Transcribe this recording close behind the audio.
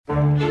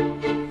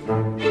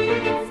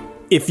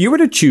If you were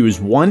to choose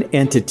one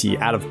entity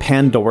out of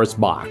Pandora's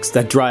box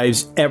that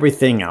drives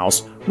everything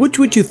else, which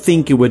would you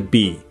think it would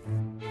be?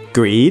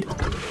 Greed,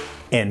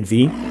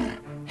 envy,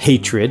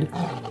 hatred,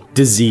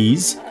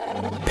 disease,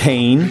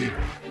 pain,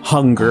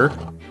 hunger,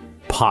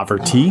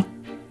 poverty,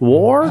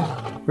 war,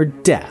 or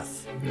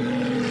death?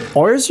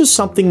 Or is there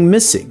something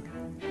missing?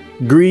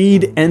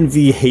 Greed,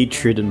 envy,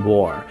 hatred, and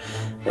war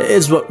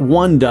is what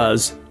one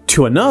does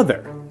to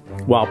another,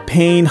 while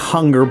pain,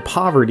 hunger,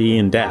 poverty,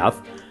 and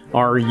death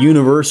are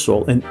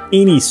universal in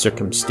any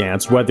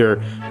circumstance,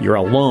 whether you're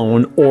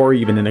alone or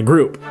even in a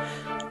group.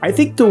 I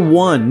think the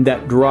one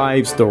that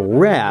drives the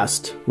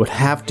rest would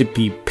have to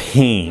be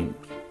pain.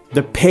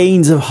 The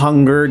pains of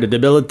hunger, the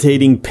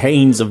debilitating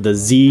pains of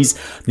disease,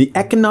 the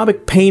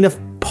economic pain of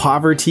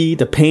poverty,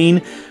 the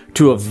pain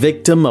to a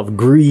victim of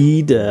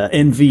greed,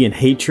 envy, and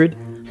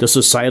hatred, the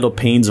societal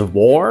pains of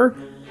war.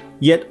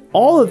 Yet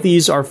all of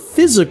these are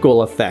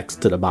physical effects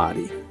to the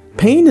body.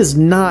 Pain is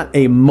not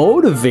a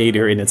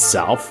motivator in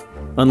itself,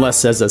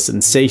 unless as a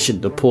sensation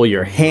to pull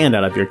your hand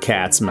out of your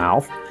cat's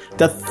mouth.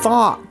 The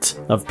thought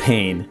of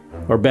pain,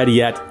 or better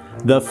yet,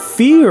 the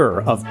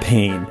fear of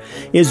pain,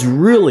 is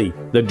really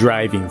the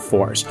driving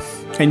force.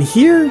 And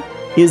here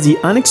is the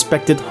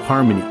unexpected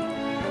harmony.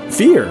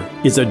 Fear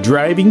is a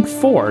driving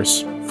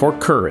force for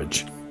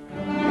courage.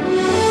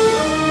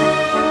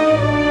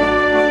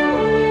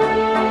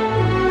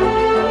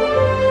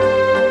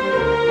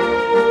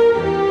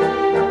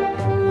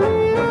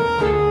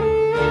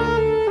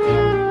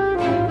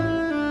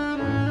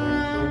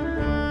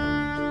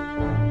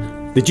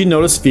 Did you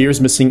notice fear is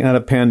missing out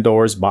of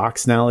Pandora's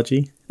box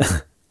analogy?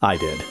 I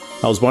did.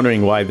 I was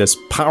wondering why this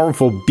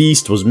powerful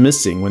beast was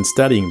missing when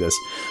studying this.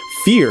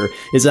 Fear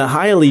is a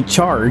highly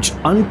charged,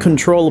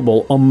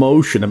 uncontrollable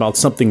emotion about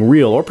something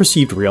real or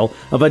perceived real,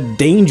 of a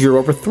danger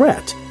or a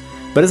threat.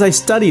 But as I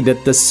studied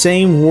it, the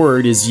same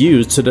word is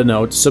used to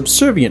denote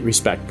subservient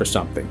respect for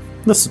something.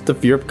 This is the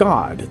fear of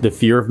God, the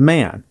fear of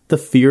man, the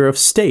fear of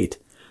state,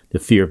 the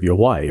fear of your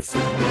wife.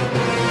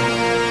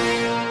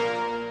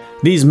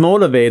 These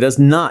motivate us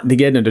not to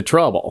get into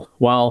trouble,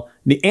 while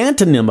the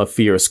antonym of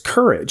fear is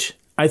courage.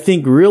 I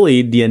think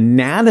really the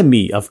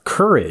anatomy of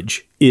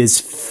courage is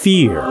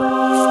fear.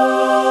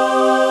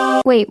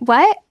 Wait,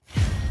 what?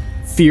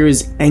 Fear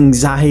is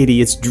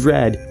anxiety, it's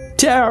dread,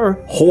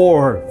 terror,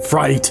 horror,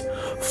 fright,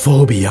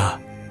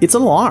 phobia. It's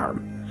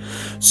alarm.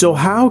 So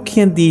how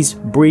can these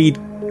breed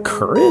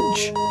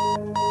courage?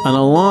 An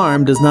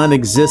alarm does not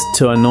exist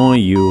to annoy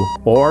you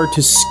or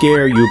to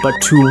scare you,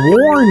 but to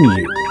warn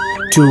you,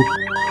 to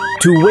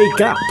wake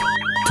up,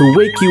 to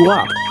wake you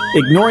up.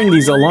 Ignoring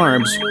these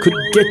alarms could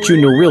get you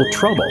into real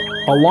trouble.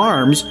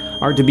 Alarms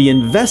are to be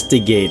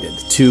investigated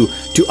to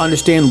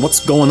understand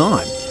what's going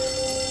on.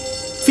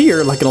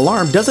 Fear, like an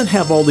alarm, doesn't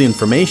have all the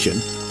information,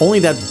 only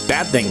that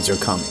bad things are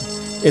coming.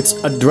 It's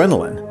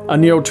adrenaline, a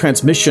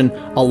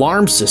neurotransmission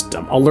alarm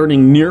system,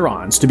 alerting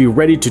neurons to be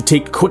ready to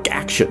take quick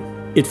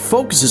action. It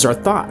focuses our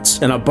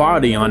thoughts and our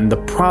body on the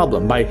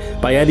problem by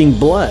adding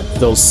blood to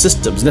those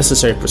systems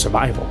necessary for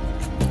survival.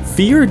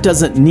 Fear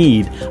doesn't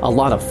need a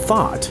lot of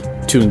thought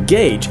to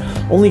engage,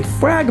 only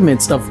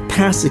fragments of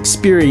past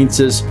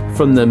experiences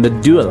from the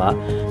medulla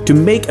to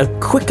make a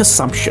quick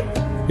assumption.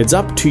 It's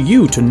up to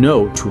you to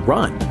know to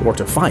run or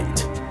to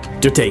fight,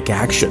 to take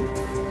action.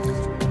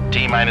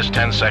 T-minus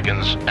 10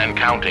 seconds and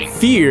counting.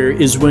 Fear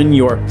is when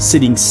you're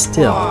sitting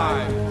still.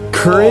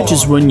 Courage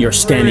is when you're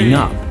standing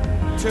up.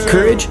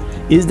 Courage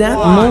is that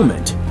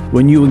moment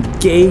when you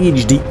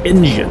engage the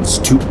engines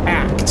to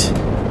act.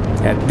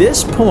 At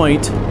this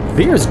point,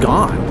 fear is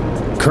gone.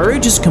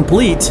 Courage is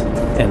complete,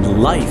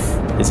 and life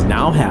is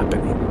now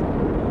happening.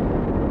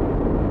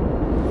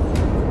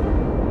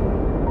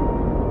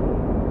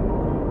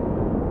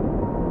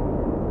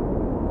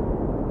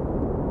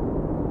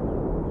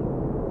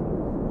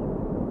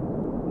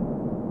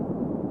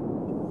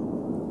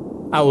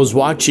 I was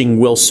watching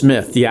Will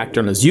Smith, the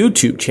actor, on his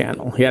YouTube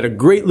channel. He had a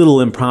great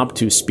little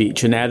impromptu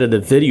speech and added a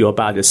video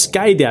about his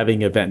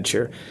skydiving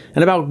adventure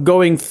and about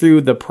going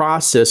through the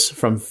process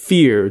from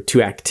fear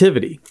to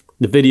activity.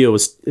 The video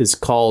is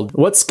called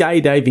What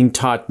Skydiving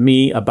Taught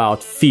Me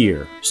About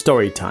Fear,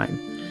 Storytime.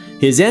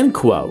 His end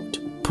quote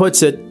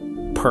puts it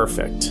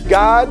perfect.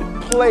 God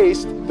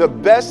placed the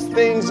best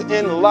things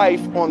in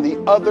life on the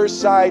other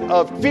side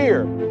of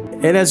fear.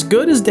 And as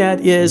good as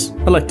that is,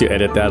 I'd like to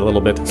edit that a little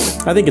bit.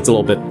 I think it's a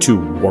little bit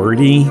too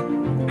wordy.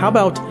 How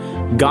about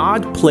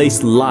God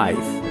placed life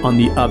on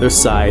the other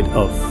side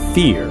of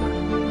fear?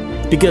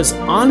 Because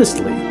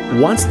honestly,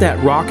 once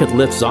that rocket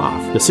lifts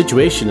off, the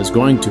situation is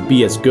going to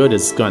be as good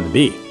as it's going to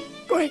be.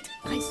 Great,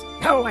 nice.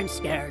 Now I'm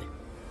scared.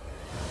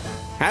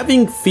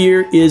 Having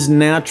fear is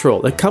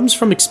natural. It comes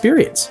from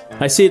experience.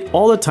 I see it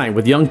all the time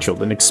with young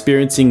children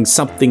experiencing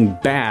something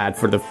bad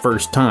for the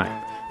first time.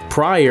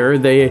 Prior,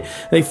 they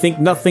think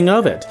nothing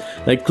of it,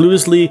 like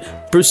cluelessly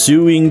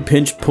pursuing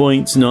pinch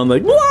points and all,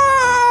 like,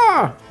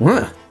 wah!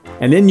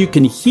 And then you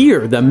can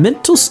hear the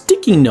mental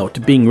sticky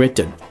note being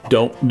written.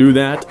 Don't do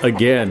that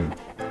again.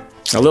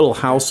 A little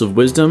house of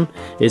wisdom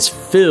is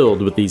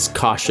filled with these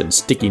caution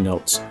sticky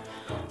notes.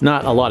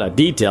 Not a lot of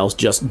details,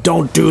 just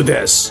don't do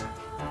this.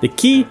 The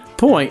key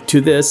point to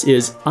this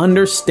is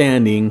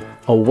understanding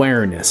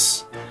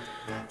awareness.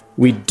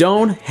 We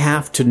don't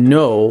have to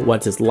know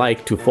what it's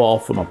like to fall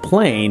from a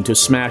plane to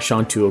smash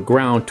onto a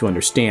ground to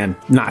understand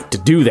not to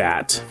do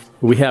that.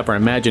 We have our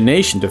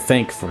imagination to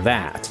thank for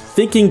that.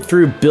 Thinking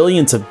through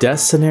billions of death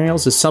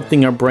scenarios is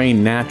something our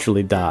brain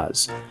naturally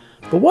does.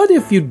 But what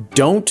if you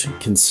don't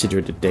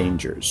consider the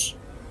dangers?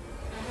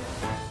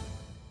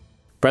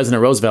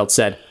 President Roosevelt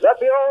said, that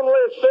the only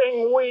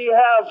thing we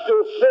have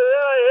to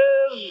fear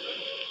is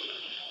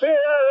fear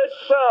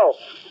itself.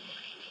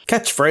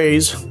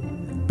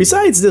 Catchphrase.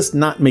 Besides this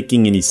not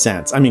making any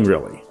sense,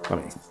 really,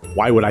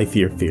 why would I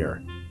fear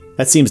fear?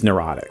 That seems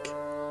neurotic.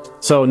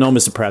 So no,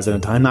 Mr.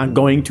 President, I'm not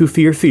going to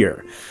fear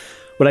fear.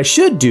 What I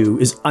should do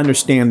is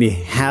understand the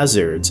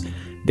hazards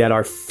that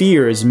our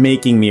fear is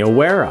making me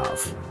aware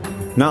of.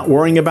 Not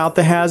worrying about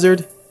the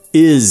hazard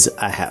is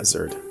a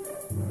hazard.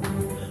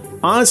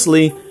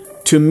 Honestly,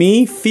 to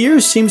me, fear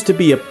seems to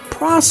be a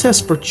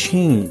process for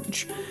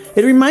change.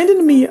 It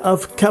reminded me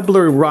of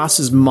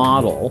Kubler-Ross's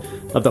model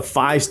of the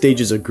 5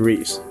 stages of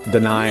grief: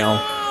 denial,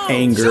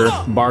 anger,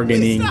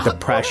 bargaining,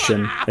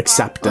 depression,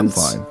 acceptance.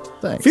 I'm fine.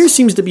 Thanks. Fear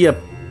seems to be a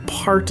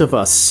part of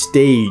a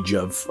stage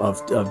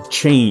of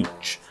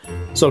change.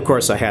 So of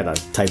course I had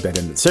to type that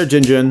in the search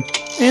engine,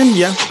 and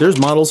yeah, there's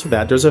models for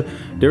that. There's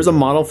a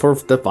model for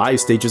the 5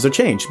 stages of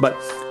change, but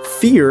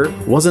fear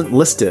wasn't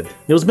listed.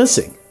 It was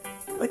missing.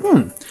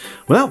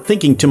 Without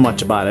thinking too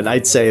much about it,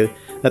 I'd say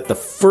that the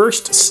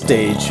first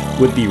stage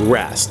would be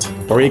rest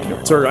or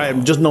ignorance, or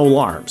just no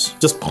alarms,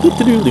 just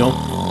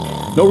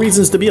no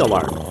reasons to be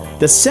alarmed.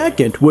 The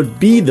second would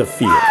be the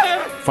fear,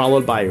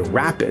 followed by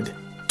rapid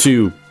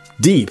to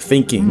deep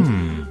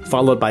thinking,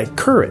 followed by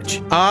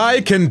courage.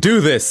 I can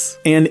do this!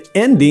 And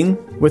ending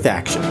with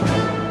action.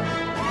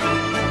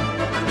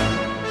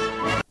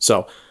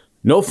 So,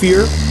 no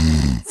fear,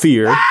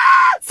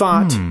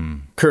 thought,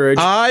 courage,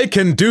 I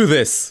can do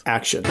this!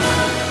 action.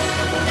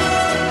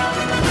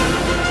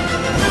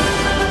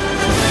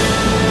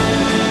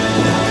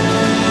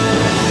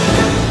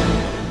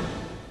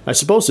 I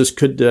suppose this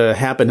could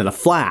happen in a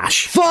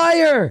flash.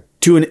 Fire!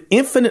 To an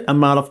infinite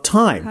amount of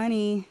time.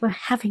 Honey, we're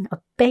having a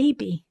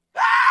baby.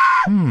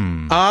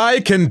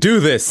 I can do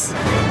this!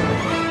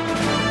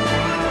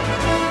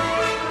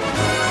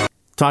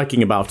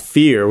 Talking about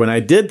fear, when I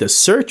did the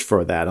search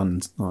for that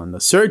on the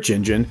search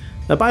engine,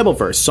 the Bible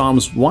verse,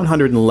 Psalms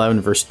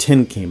 111 verse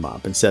 10 came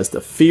up and says,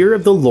 "The fear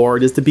of the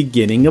Lord is the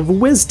beginning of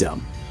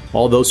wisdom.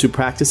 All those who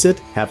practice it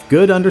have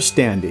good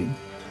understanding."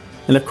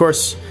 And of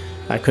course,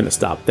 I couldn't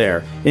stop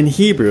there. In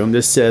Hebrew,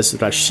 this says,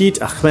 Rashit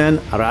Achmen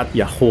Arat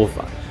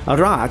Yahovah.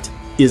 Arat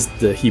is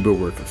the Hebrew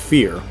word for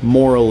fear,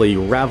 morally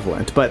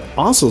reverent, but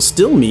also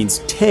still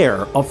means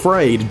terror,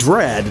 afraid,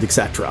 dread,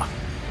 etc.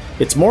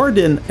 It's more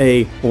than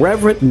a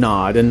reverent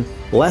nod and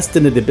less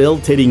than a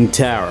debilitating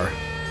terror.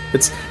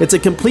 It's a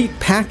complete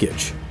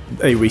package,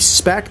 a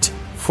respect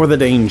for the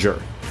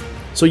danger.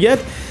 So yet,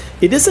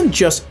 it isn't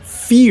just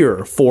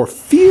fear for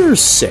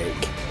fear's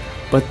sake,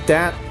 but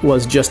that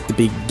was just the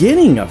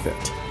beginning of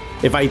it.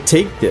 If I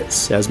take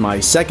this as my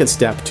second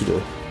step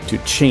to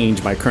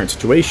change my current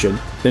situation,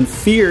 then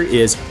fear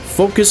is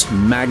focus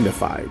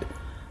magnified.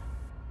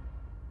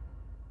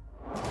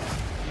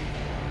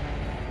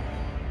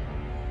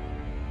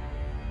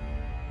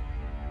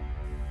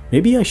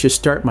 Maybe I should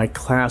start my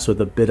class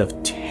with a bit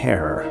of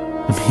terror.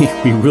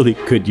 We really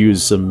could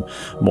use some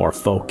more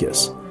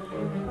focus.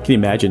 Can you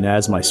imagine that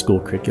as my school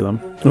curriculum?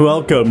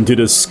 Welcome to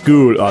the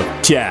School of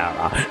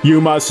Terror.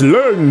 You must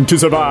learn to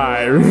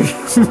survive.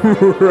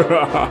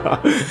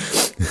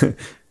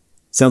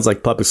 Sounds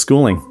like public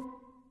schooling.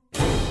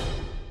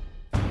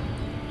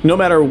 No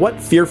matter what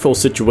fearful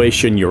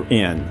situation you're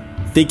in,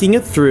 thinking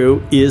it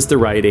through is the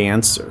right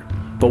answer.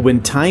 But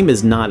when time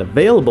is not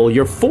available,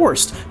 you're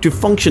forced to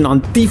function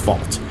on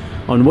default,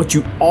 on what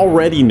you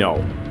already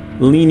know,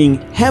 leaning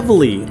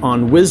heavily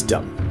on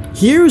wisdom.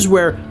 Here's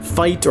where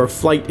fight or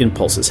flight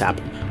impulses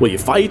happen. Will you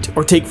fight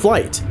or take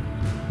flight?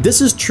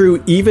 This is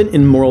true even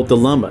in moral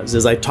dilemmas,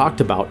 as I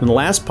talked about in the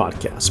last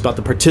podcast, about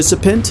the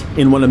participant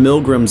in one of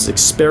Milgram's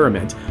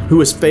experiment who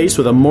was faced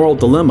with a moral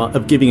dilemma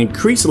of giving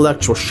increased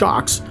electrical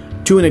shocks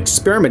to an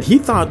experiment he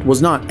thought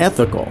was not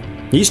ethical.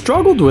 He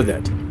struggled with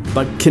it,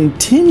 but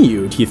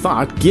continued, he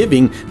thought,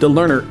 giving the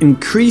learner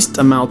increased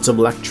amounts of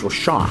electrical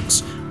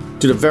shocks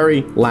to the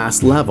very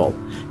last level,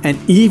 and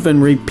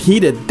even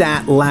repeated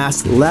that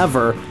last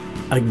lever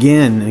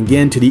again and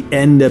again to the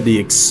end of the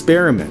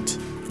experiment.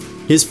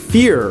 His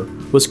fear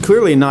was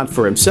clearly not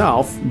for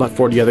himself, but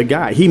for the other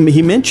guy. He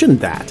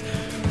mentioned that.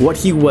 What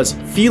he was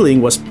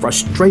feeling was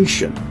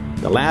frustration.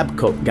 The lab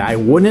coat guy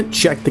wouldn't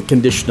check the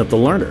condition of the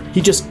learner.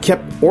 He just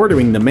kept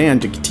ordering the man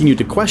to continue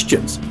the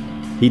questions.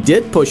 He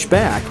did push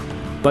back,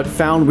 but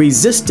found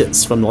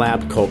resistance from the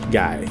lab coat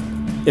guy.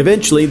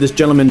 Eventually, this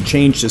gentleman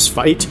changed his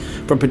fight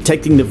from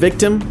protecting the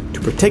victim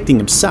to protecting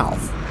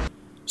himself.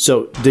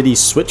 So, did he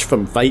switch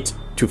from fight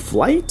to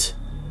flight?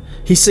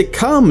 He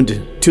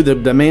succumbed to the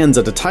demands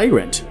of the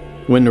tyrant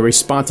when the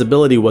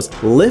responsibility was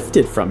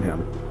lifted from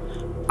him.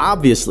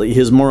 Obviously,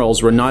 his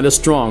morals were not as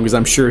strong as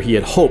I'm sure he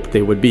had hoped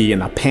they would be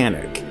in a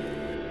panic.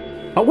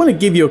 I want to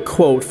give you a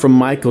quote from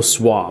Michael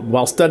Schwab.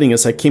 While studying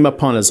this, I came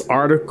upon his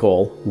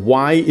article,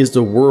 Why is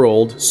the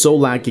World So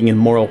Lacking in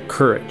Moral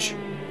Courage?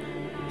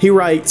 He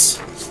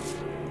writes,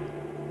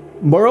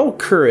 moral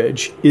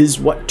courage is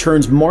what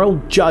turns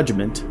moral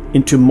judgment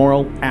into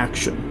moral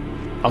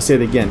action. I'll say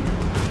it again.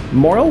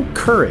 Moral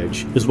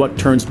courage is what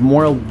turns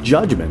moral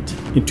judgment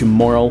into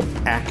moral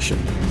action.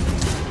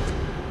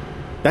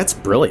 That's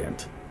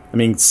brilliant. I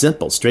mean,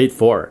 simple,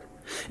 straightforward.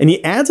 And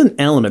he adds an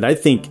element I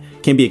think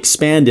can be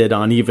expanded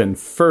on even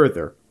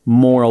further,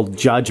 moral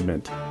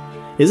judgment.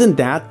 Isn't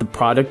that the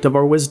product of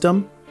our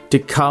wisdom? To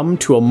come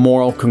to a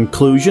moral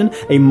conclusion,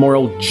 a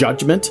moral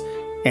judgment,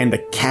 and the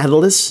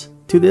catalyst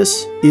to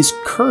this is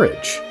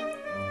courage.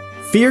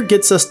 Fear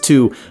gets us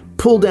to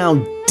pull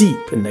down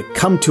deep and to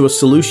come to a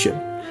solution.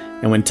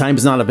 And when time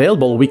is not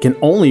available, we can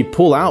only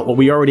pull out what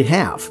we already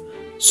have.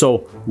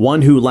 So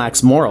one who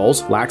lacks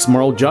morals lacks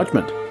moral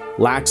judgment,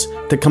 lacks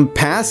the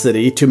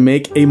capacity to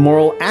make a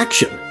moral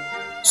action.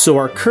 So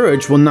our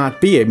courage will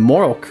not be a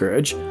moral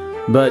courage,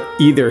 but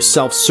either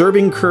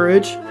self-serving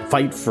courage,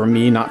 fight for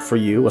me, not for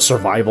you, a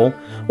survival,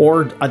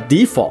 or a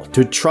default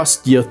to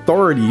trust the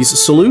authorities'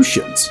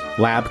 solutions,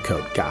 lab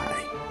coat guy.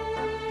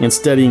 In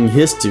studying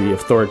history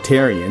of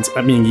authoritarians,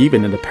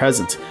 even in the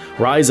present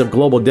rise of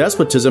global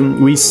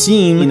despotism, we've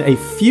seen a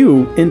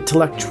few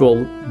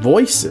intellectual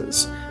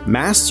voices,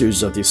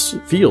 masters of this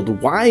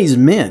field, wise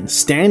men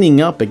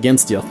standing up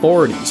against the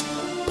authorities,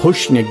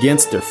 pushing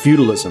against their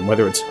feudalism,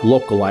 whether it's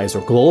localized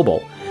or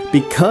global,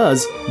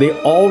 because they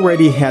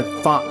already had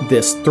thought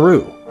this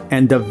through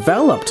and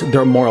developed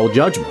their moral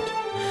judgment.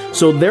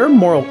 So their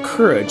moral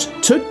courage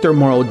took their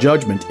moral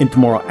judgment into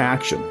moral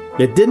action.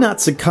 They did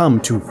not succumb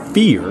to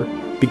fear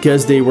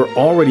because they were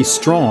already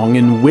strong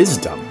in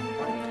wisdom.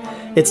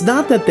 It's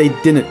not that they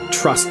didn't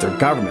trust their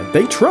government.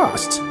 They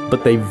trust,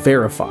 but they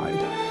verified.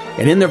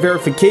 And in their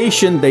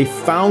verification, they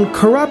found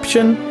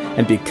corruption.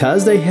 And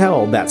because they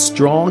held that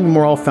strong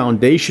moral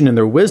foundation in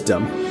their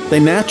wisdom, they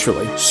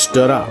naturally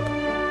stood up.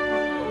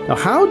 Now,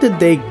 how did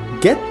they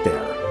get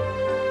there?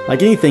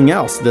 Like anything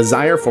else, the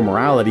desire for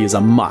morality is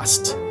a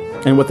must.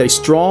 And with a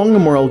strong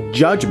moral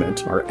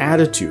judgment, our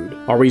attitude,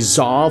 our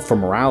resolve for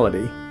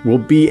morality will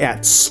be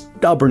at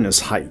stubbornness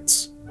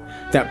heights.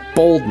 That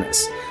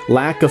boldness,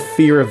 lack of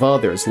fear of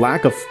others,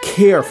 lack of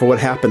care for what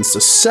happens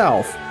to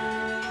self,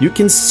 you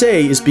can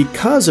say is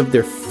because of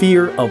their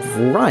fear of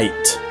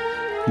right.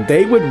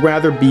 They would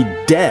rather be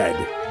dead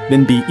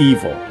than be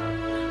evil.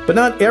 But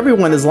not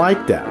everyone is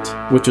like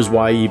that, which is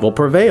why evil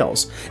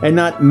prevails. And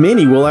not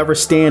many will ever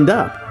stand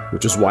up,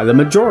 which is why the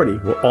majority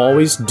will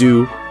always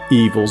do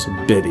evil's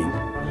bidding.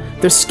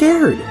 They're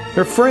scared,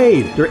 they're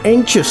afraid, they're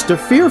anxious, they're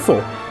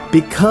fearful,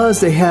 because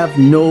they have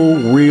no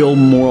real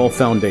moral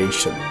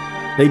foundation.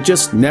 They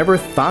just never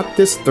thought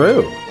this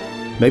through.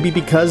 Maybe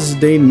because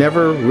they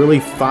never really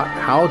thought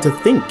how to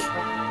think.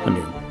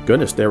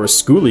 Goodness, they were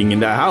schooling in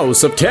the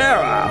house of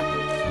terror.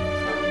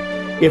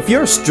 If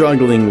you're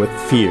struggling with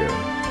fear,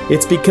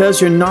 it's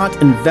because you're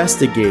not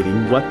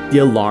investigating what the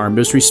alarm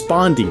is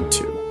responding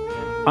to.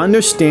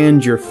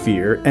 Understand your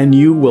fear and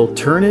you will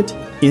turn it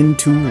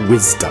into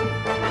wisdom.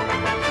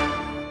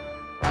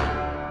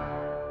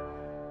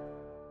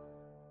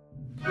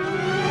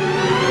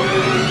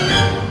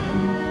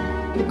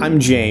 I'm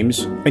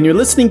James, and you're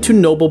listening to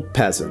Noble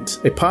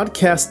Peasant, a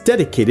podcast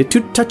dedicated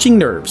to touching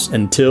nerves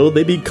until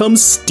they become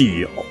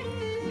steel.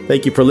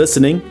 Thank you for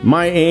listening.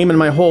 My aim and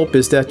my hope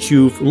is that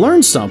you've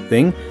learned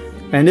something,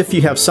 and if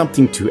you have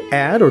something to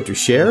add or to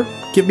share,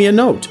 give me a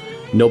note,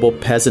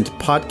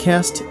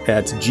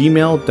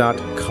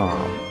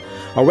 noblepeasantpodcast@gmail.com.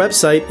 Our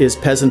website is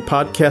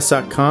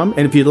peasantpodcast.com,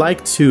 and if you'd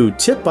like to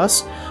tip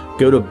us,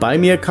 go to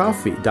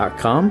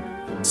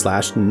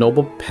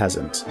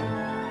buymeacoffee.com/noblepeasant.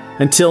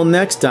 Until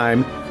next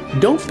time,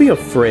 don't be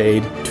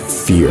afraid to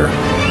fear.